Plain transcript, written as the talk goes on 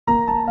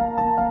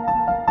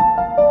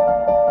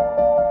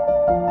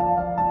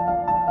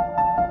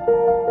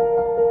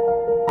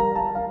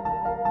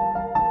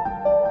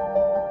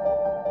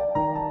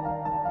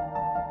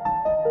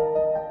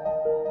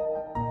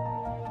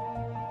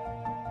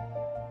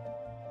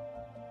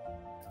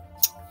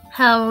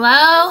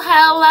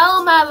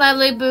Hello, my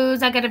lovely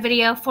boos. I got a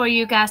video for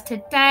you guys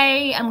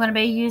today. I'm going to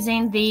be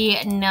using the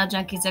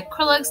NailJunkie's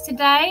acrylics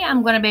today.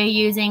 I'm going to be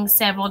using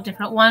several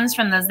different ones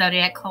from the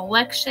Zodiac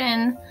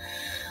collection.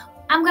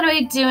 I'm going to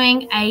be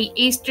doing a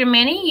Easter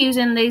mini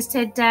using these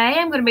today.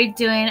 I'm going to be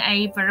doing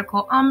a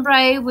vertical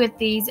ombre with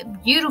these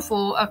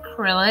beautiful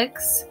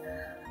acrylics.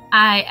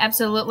 I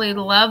absolutely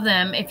love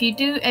them. If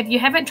you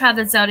haven't tried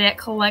the Zodiac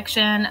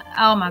collection,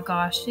 oh my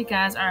gosh, you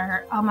guys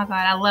are, oh my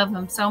god, I love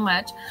them so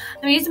much.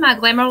 I'm using my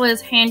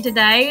Glamorless hand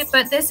today,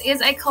 but this is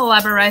a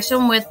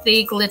collaboration with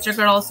the Glitter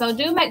Girls, so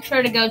do make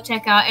sure to go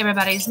check out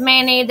everybody's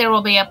mani. There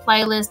will be a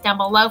playlist down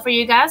below for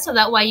you guys, so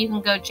that way you can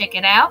go check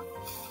it out.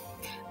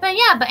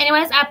 But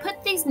anyways, I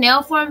put these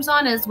nail forms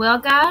on as well,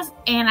 guys,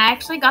 and I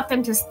actually got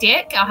them to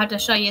stick. I'll have to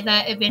show you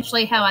that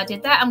eventually how I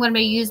did that. I'm going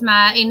to use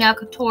my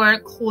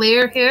Enailcouture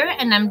clear here,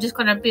 and I'm just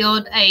going to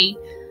build a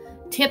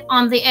tip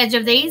on the edge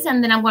of these,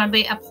 and then I'm going to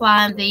be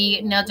applying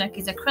the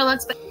NailJunkie's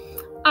acrylics.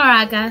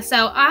 Alright guys,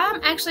 so I'm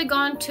actually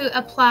going to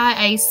apply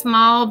a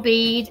small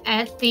bead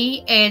at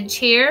the edge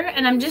here,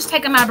 and I'm just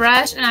taking my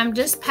brush and I'm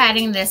just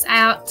patting this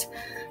out,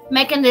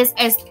 making this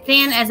as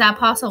thin as I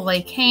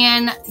possibly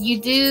can. You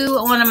do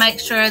want to make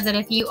sure that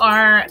if you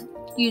are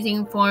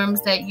using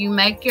forms that you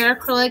make your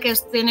acrylic as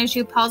thin as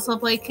you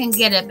possibly can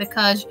get it,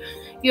 because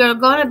you're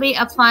going to be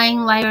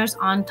applying layers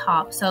on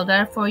top, so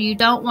therefore you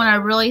don't want a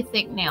really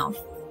thick nail.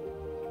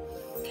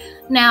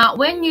 Now,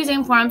 when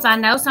using forms, I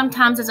know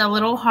sometimes it's a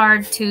little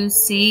hard to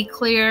see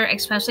clear,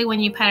 especially when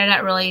you pat it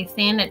out really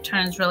thin, it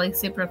turns really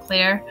super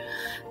clear.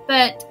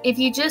 But if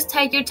you just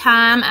take your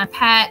time and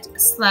pat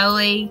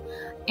slowly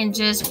and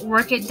just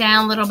work it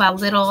down little by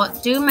little,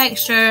 do make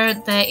sure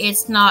that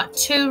it's not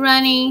too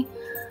runny,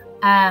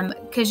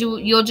 because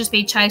you'll just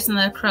be chasing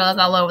the acrylic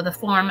all over the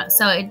form.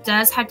 So it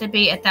does have to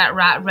be at that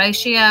right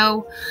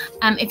ratio.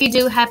 If you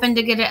do happen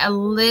to get it a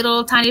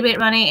little tiny bit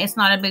runny, it's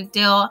not a big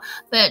deal,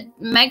 but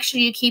make sure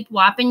you keep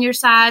wiping your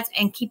sides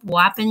and keep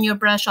wiping your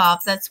brush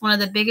off. That's one of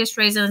the biggest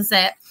reasons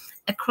that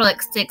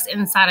acrylic sticks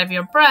inside of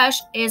your brush,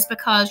 is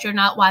because you're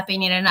not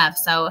wiping it enough.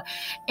 So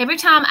every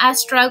time I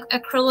stroke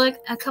acrylic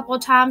a couple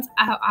of times,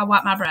 I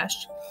wipe my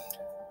brush,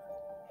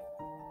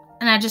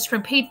 and I just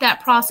repeat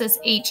that process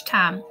each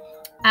time.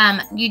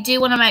 You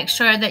do want to make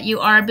sure that you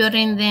are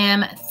building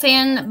them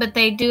thin, but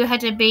they do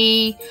have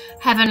to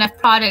have enough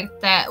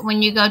product that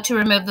when you go to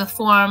remove the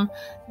form,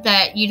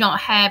 that you don't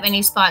have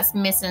any spots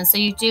missing. So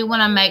you do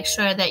want to make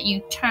sure that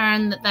you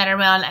turn that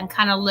around and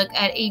kind of look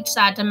at each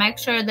side to make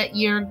sure that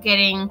you're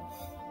getting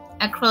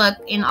acrylic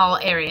in all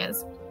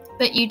areas.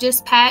 But you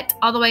just pat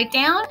all the way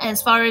down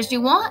as far as you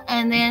want,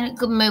 and then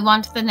move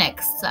on to the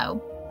next.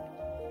 So,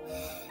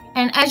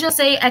 and as you'll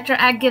see, after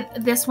I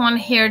get this one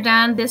here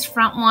done, this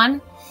front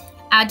one,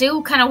 I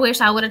do kind of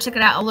wish I would have took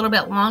it out a little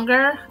bit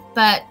longer,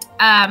 but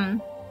I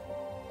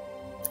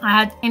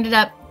had ended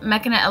up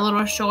making it a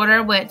little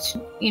shorter, which,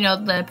 you know,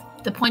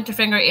 the pointer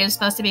finger is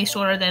supposed to be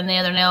shorter than the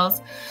other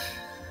nails.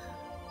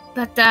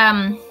 But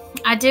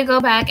I did go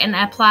back and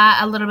apply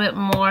a little bit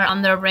more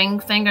on the ring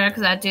finger,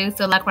 because I do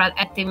feel like right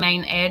at the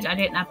main edge I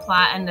didn't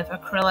apply enough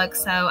acrylic.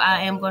 So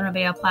I am going to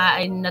be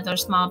applying another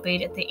small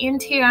bead at the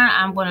end here.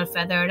 I'm going to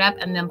feather it up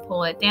and then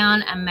pull it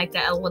down and make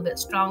that a little bit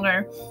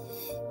stronger.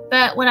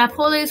 But when I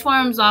pull these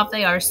forms off,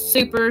 they are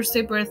super,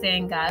 super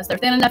thin, guys. They're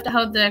thin enough to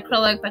hold the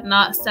acrylic, but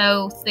not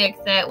so thick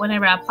that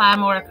whenever I apply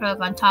more acrylic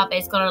on top,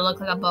 it's going to look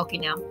like a bulky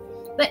nail.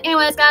 But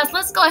anyways, guys,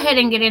 let's go ahead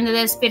and get into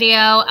this video.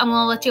 I'm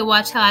going to let you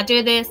watch how I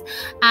do this.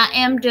 I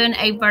am doing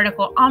a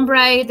vertical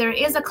ombre. There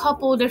is a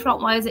couple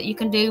different ways that you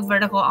can do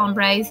vertical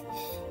ombres.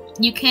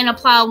 You can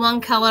apply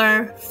one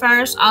color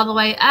first all the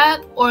way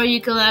up, or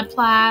you can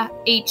apply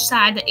each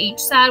side to each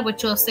side,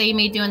 which you'll see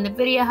me doing the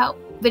video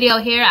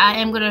here. I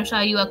am going to show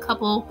you a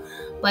couple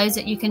ways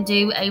that you can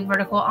do a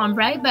vertical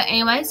ombre. But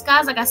anyways,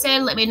 guys, like I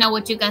said, let me know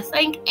what you guys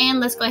think, and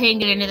let's go ahead and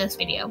get into this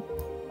video.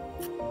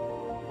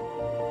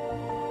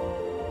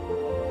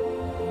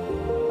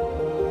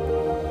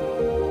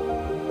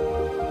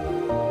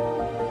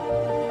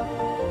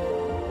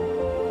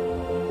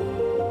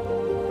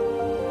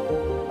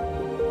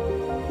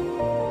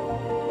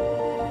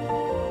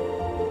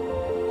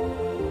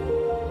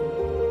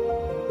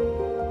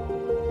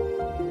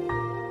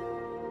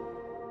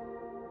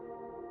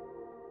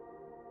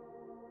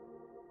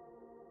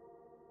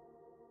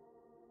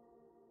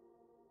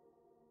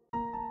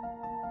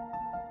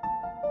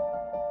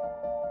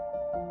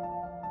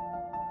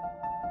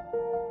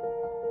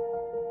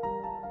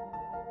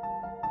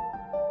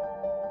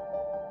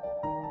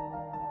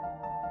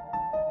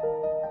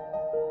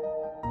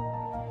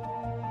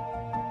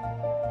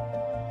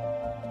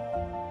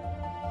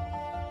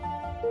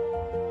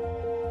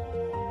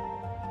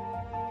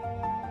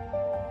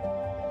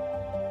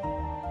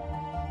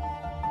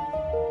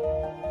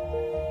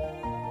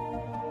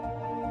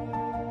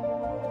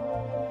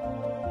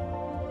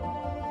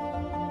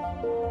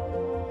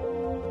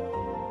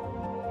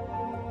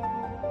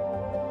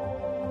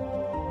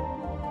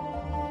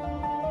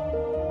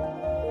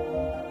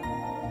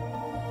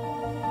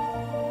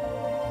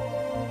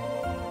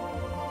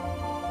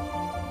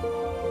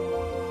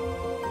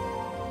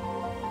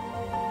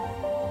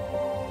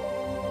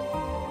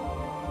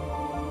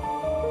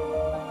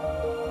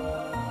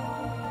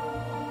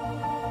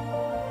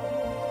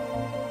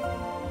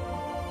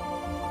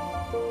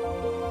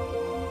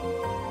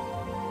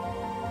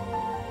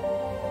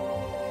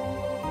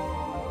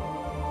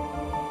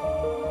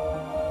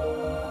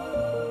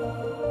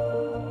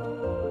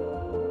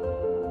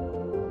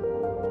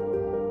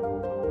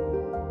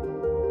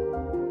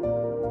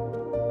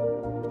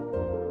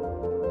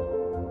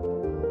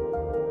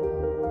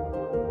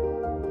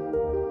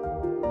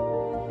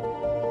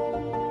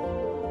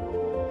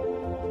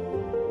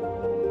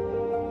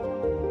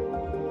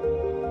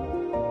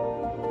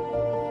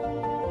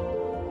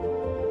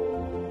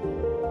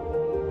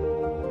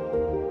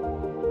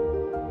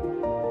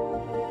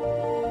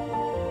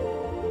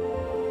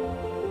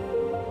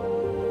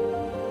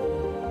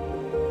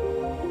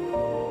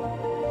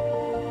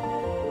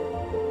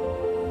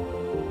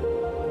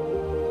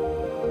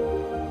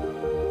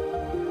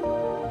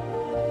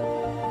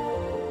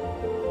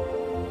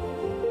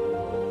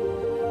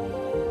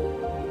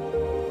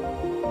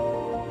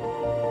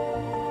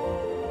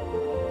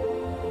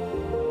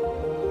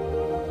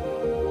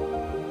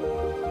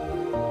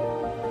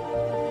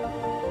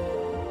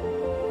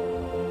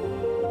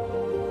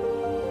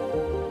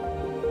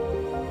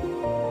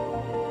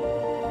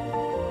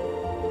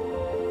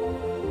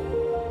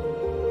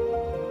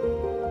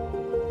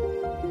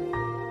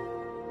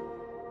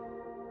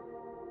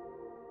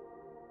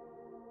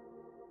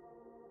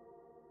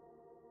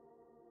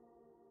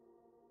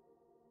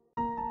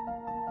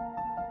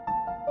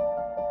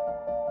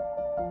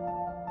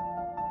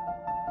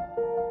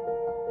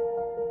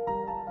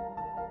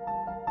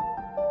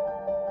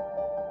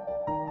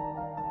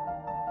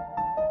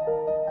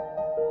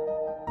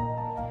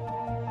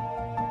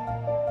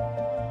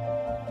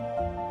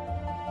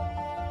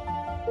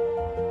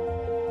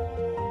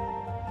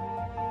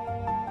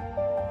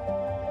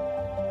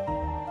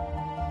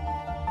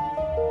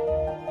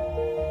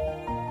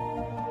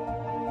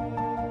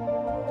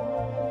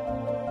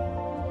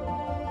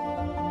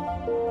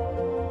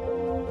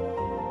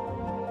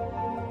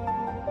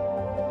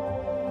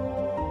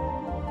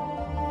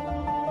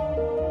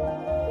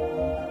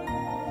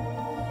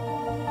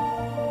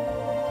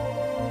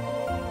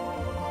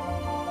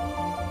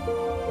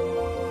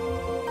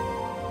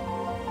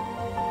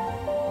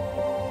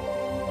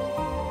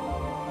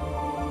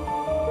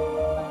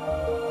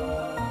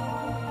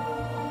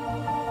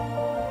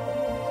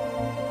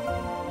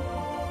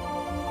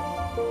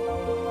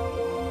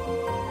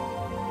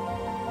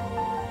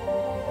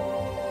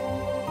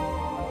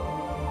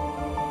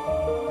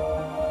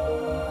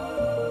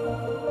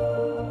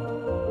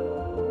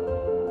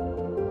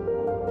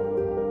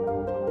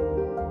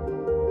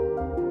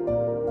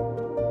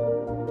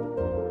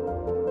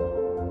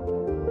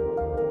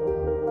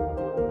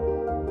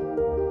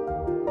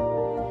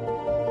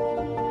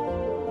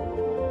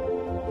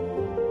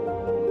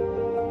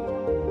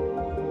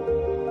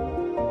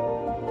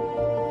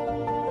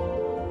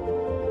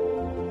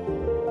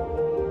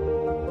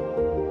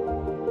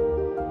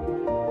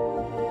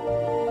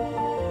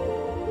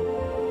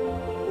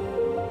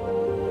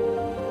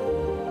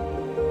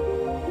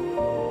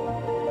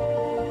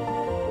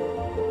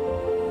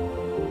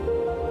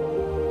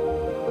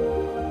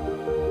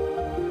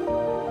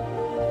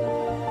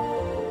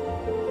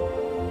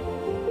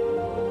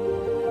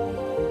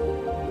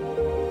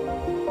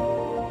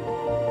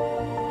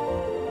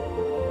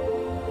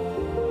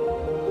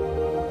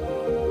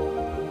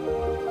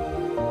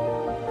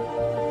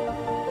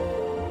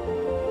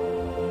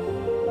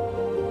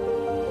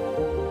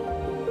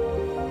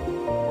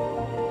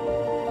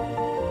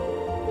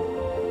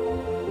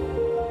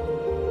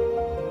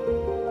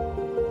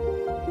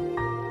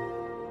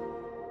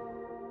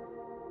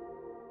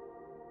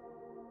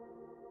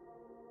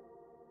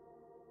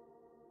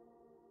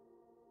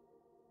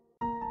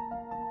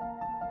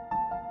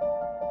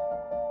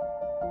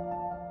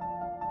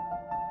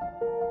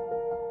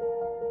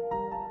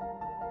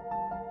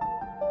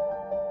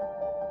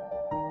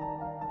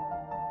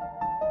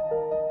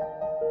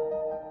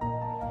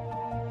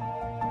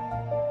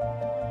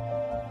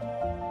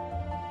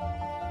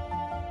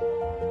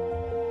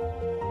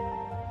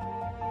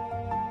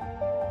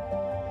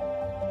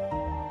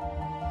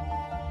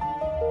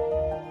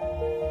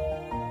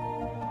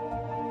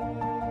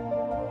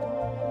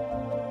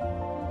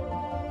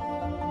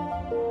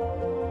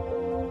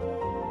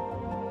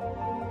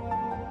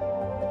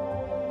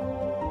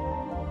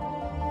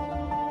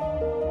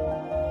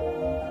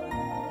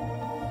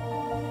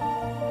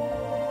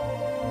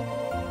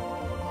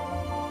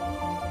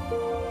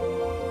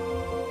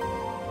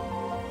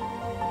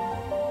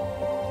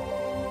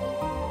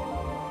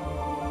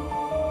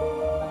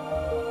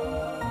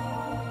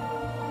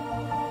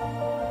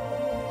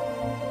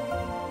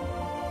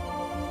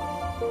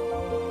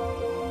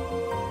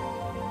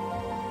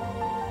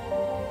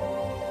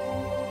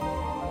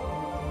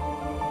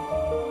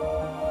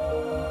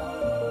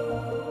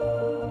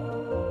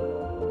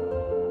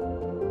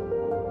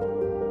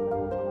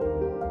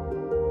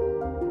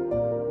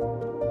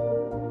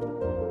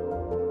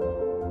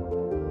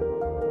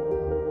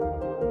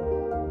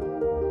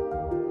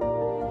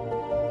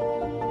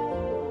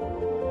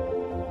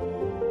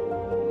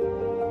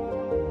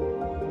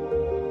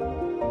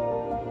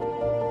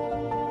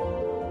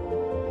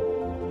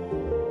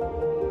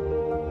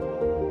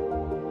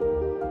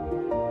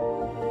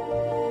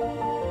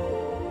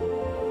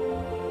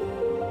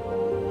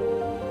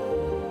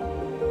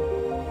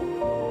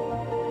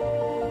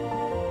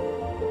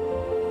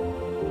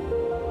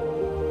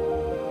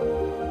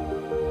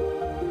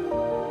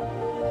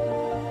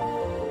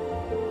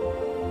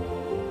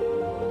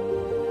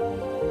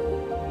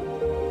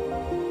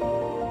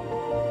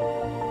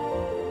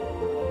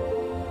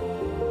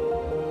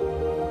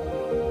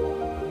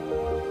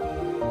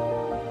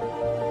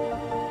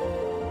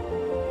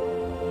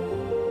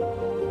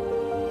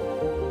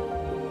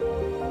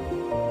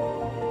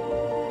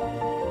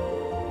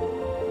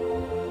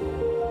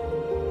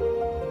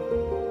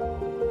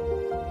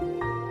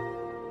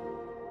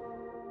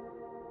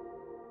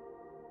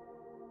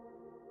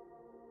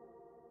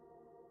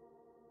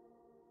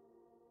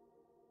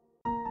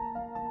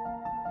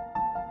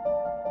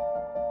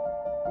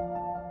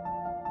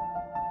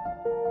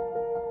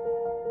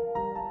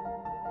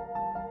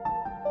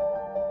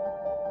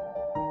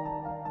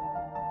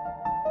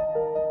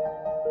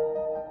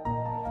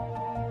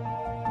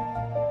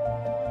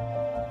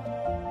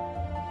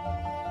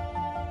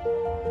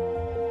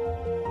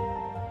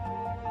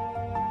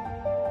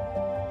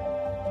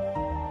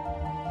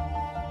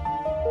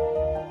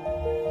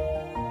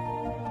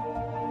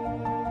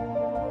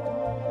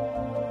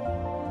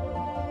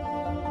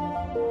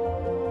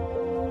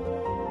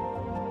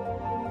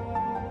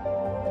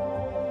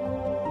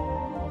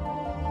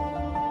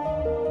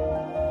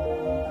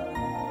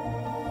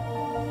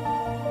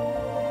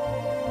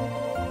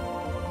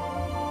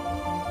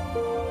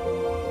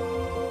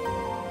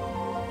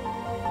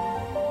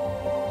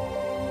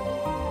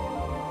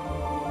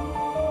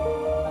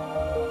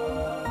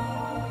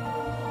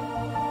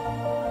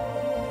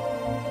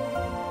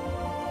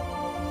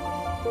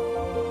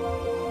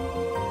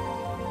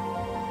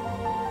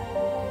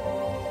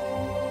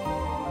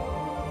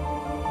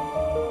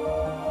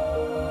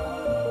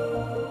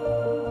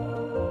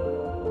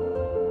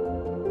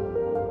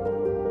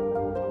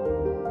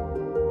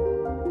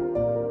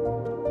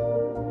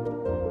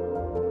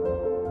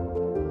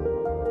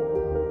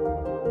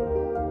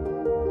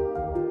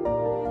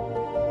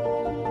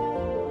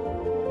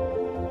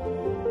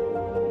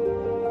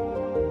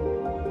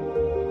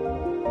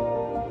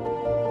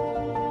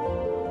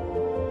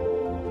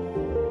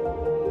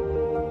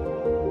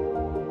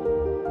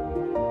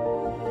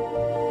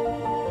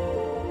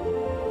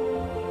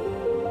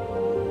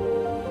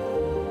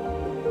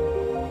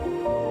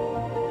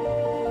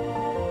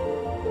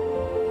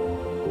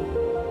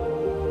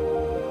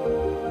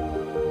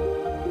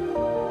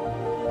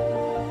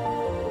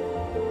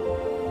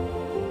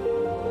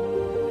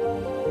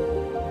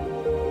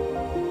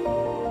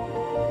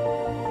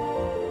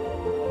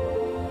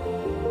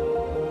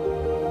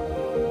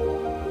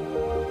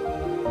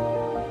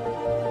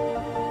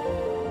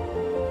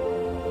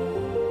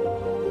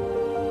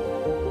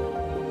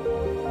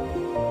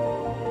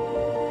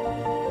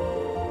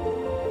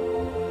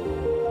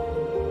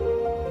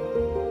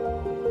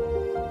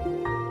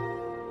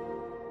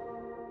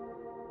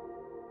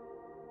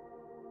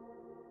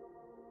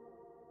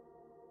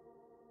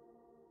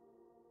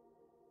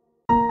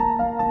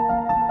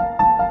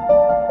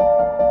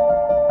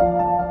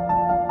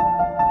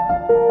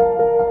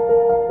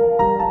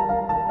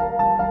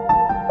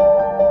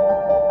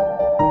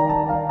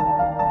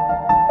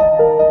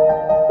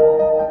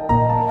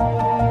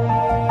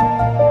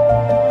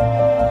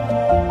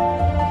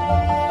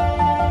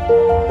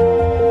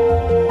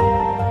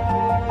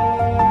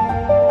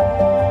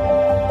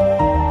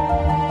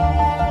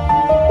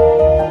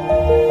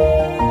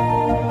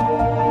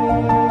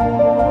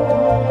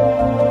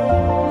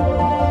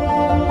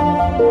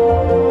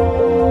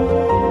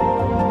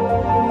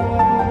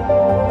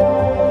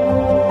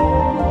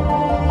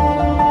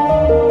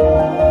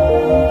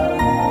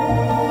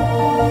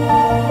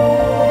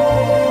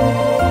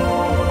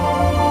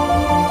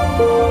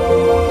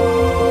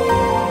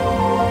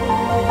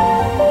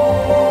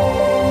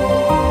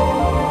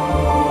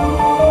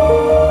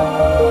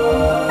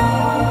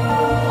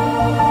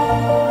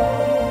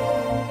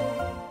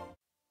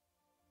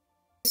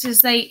 This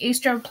is the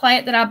Easter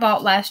plate that I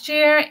bought last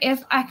year.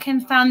 If I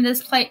can find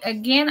this plate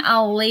again,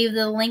 I'll leave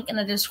the link in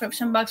the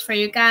description box for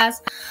you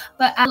guys.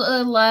 But I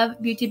absolutely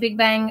love Beauty Big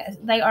Bang.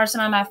 They are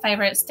some of my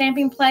favorite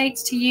stamping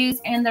plates to use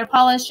and their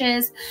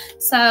polishes.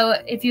 So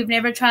if you've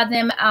never tried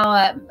them,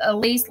 I'll at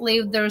least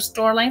leave their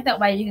store link. That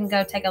way you can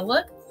go take a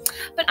look.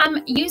 But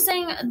I'm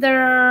using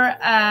their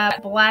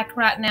black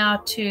right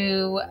now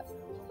to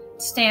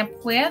stamp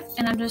with,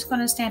 and I'm just going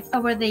to stamp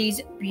over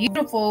these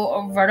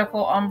beautiful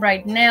vertical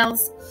ombre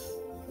nails.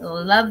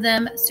 Love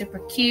them, super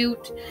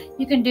cute.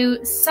 You can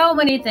do so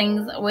many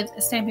things with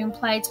stamping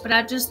plates, but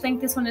I just think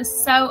this one is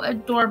so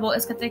adorable.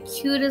 It's got the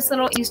cutest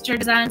little Easter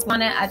designs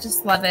on it. I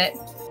just love it.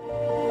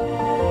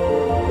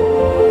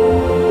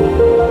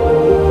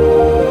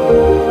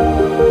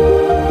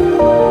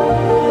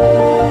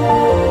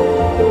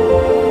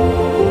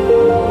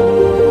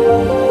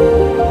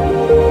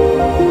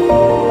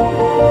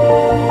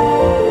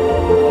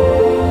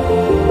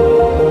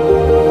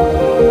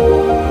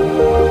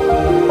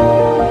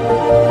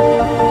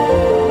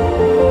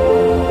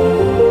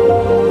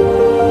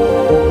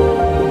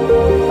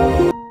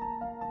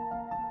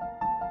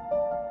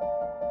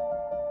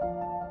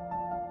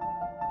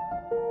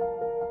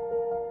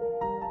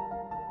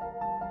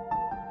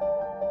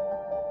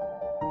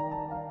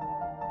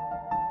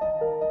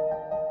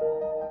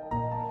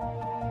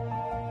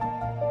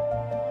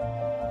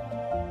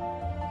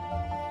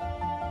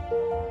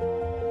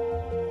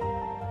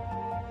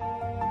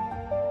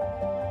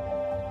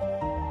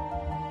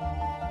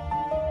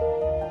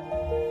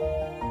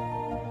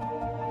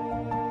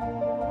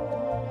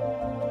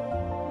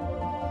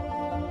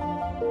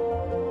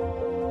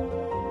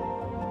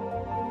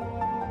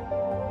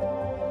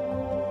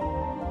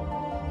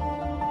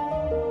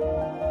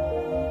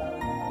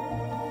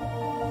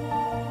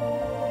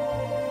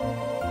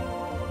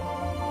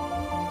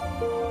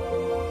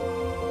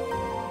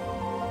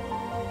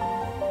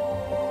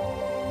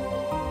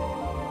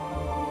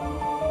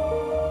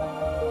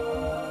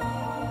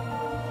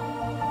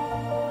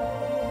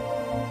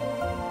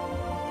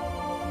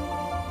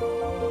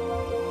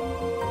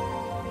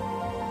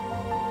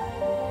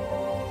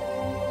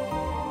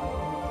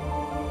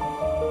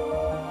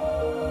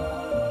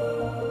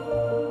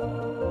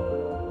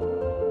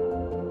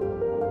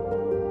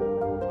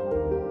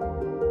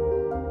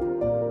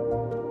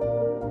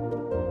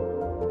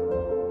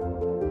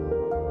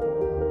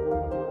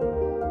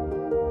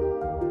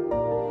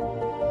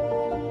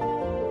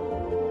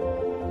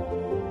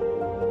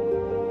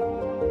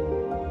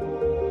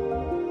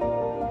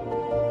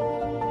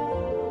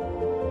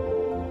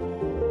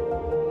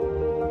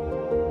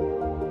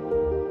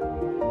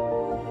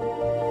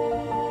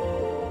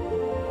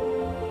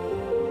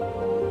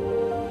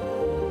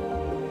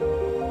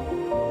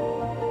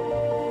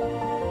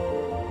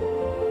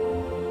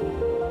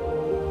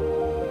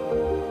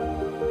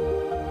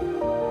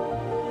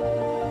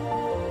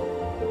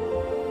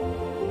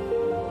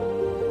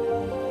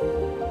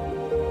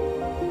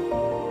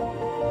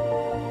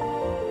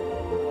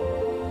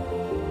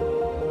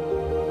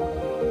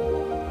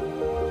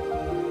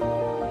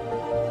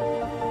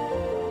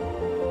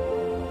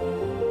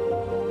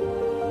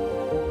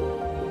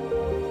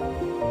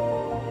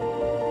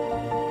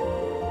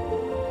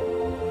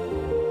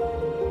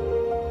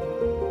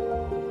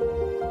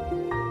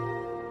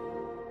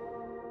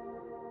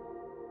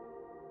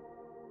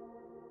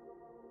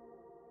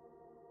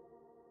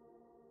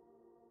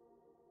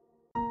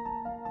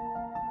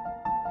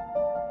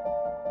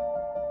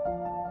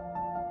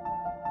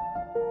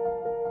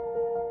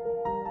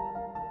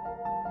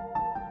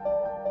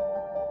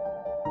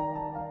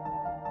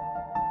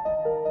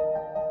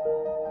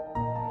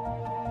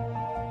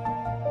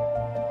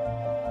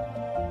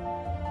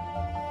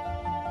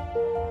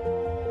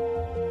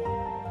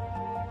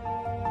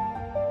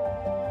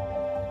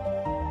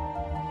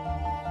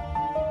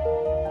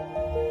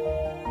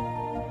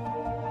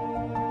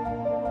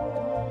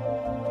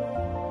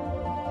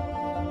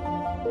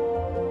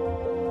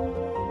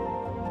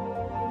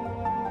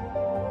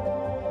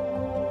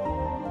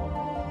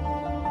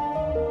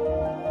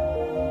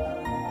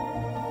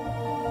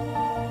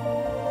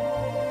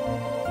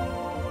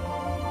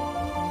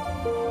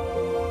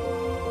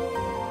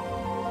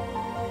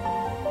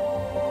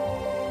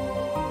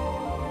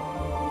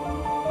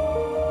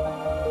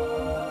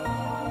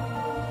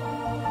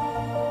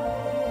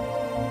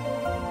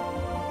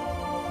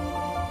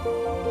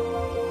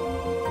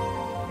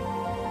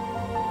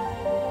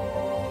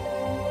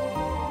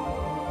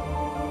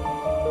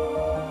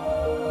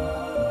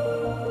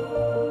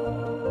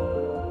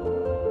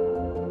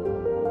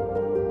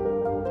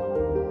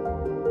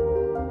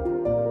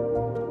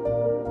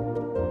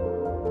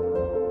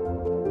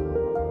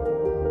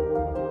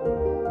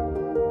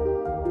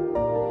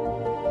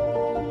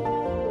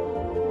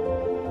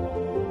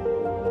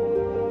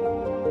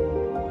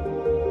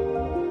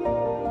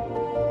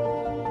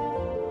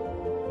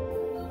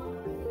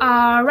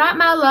 Alright,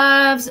 my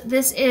loves,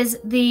 this is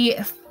the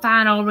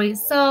final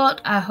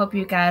result. I hope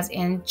you guys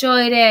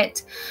enjoyed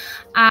it.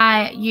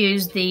 I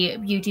used the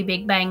Beauty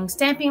Big Bang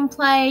stamping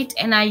plate,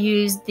 and I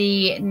used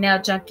the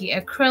NailJunkie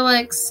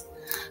acrylics.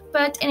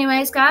 But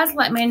anyways, guys,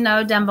 let me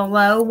know down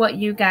below what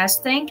you guys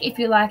think, if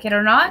you like it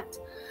or not.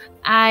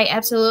 I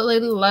absolutely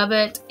love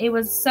it. It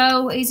was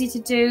so easy to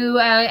do.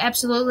 I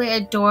absolutely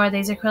adore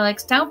these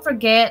acrylics. Don't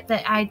forget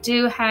that I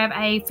do have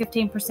a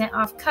 15%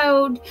 off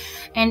code,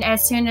 and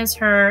as soon as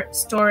her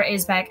store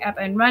is back up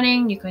and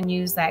running, you can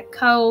use that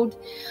code.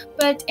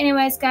 But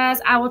anyways,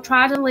 guys, I will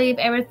try to leave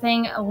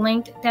everything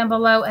linked down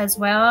below, as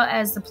well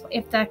as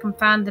if I can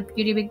find the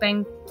Beauty Big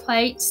Bang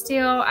plate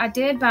still. I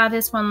did buy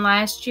this one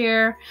last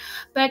year,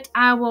 but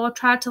I will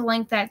try to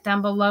link that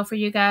down below for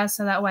you guys,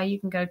 so that way you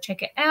can go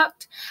check it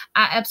out.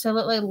 I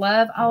absolutely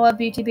love all of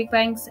Beauty Big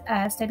Bang's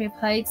stamping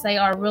plates. They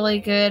are really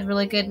good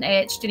and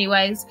etched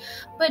anyways.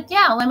 But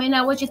yeah, let me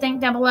know what you think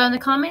down below in the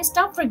comments.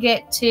 Don't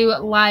forget to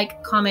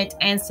like, comment,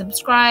 and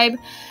subscribe.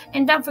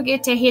 And don't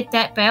forget to hit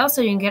that bell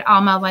so you can get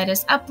all my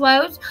latest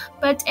uploads.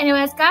 But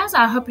anyways, guys,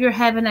 I hope you're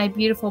having a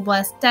beautiful,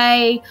 blessed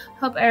day.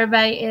 Hope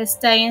everybody is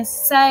staying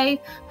safe.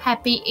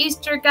 Happy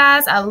Easter,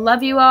 guys. I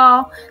love you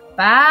all.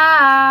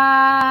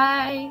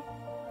 Bye.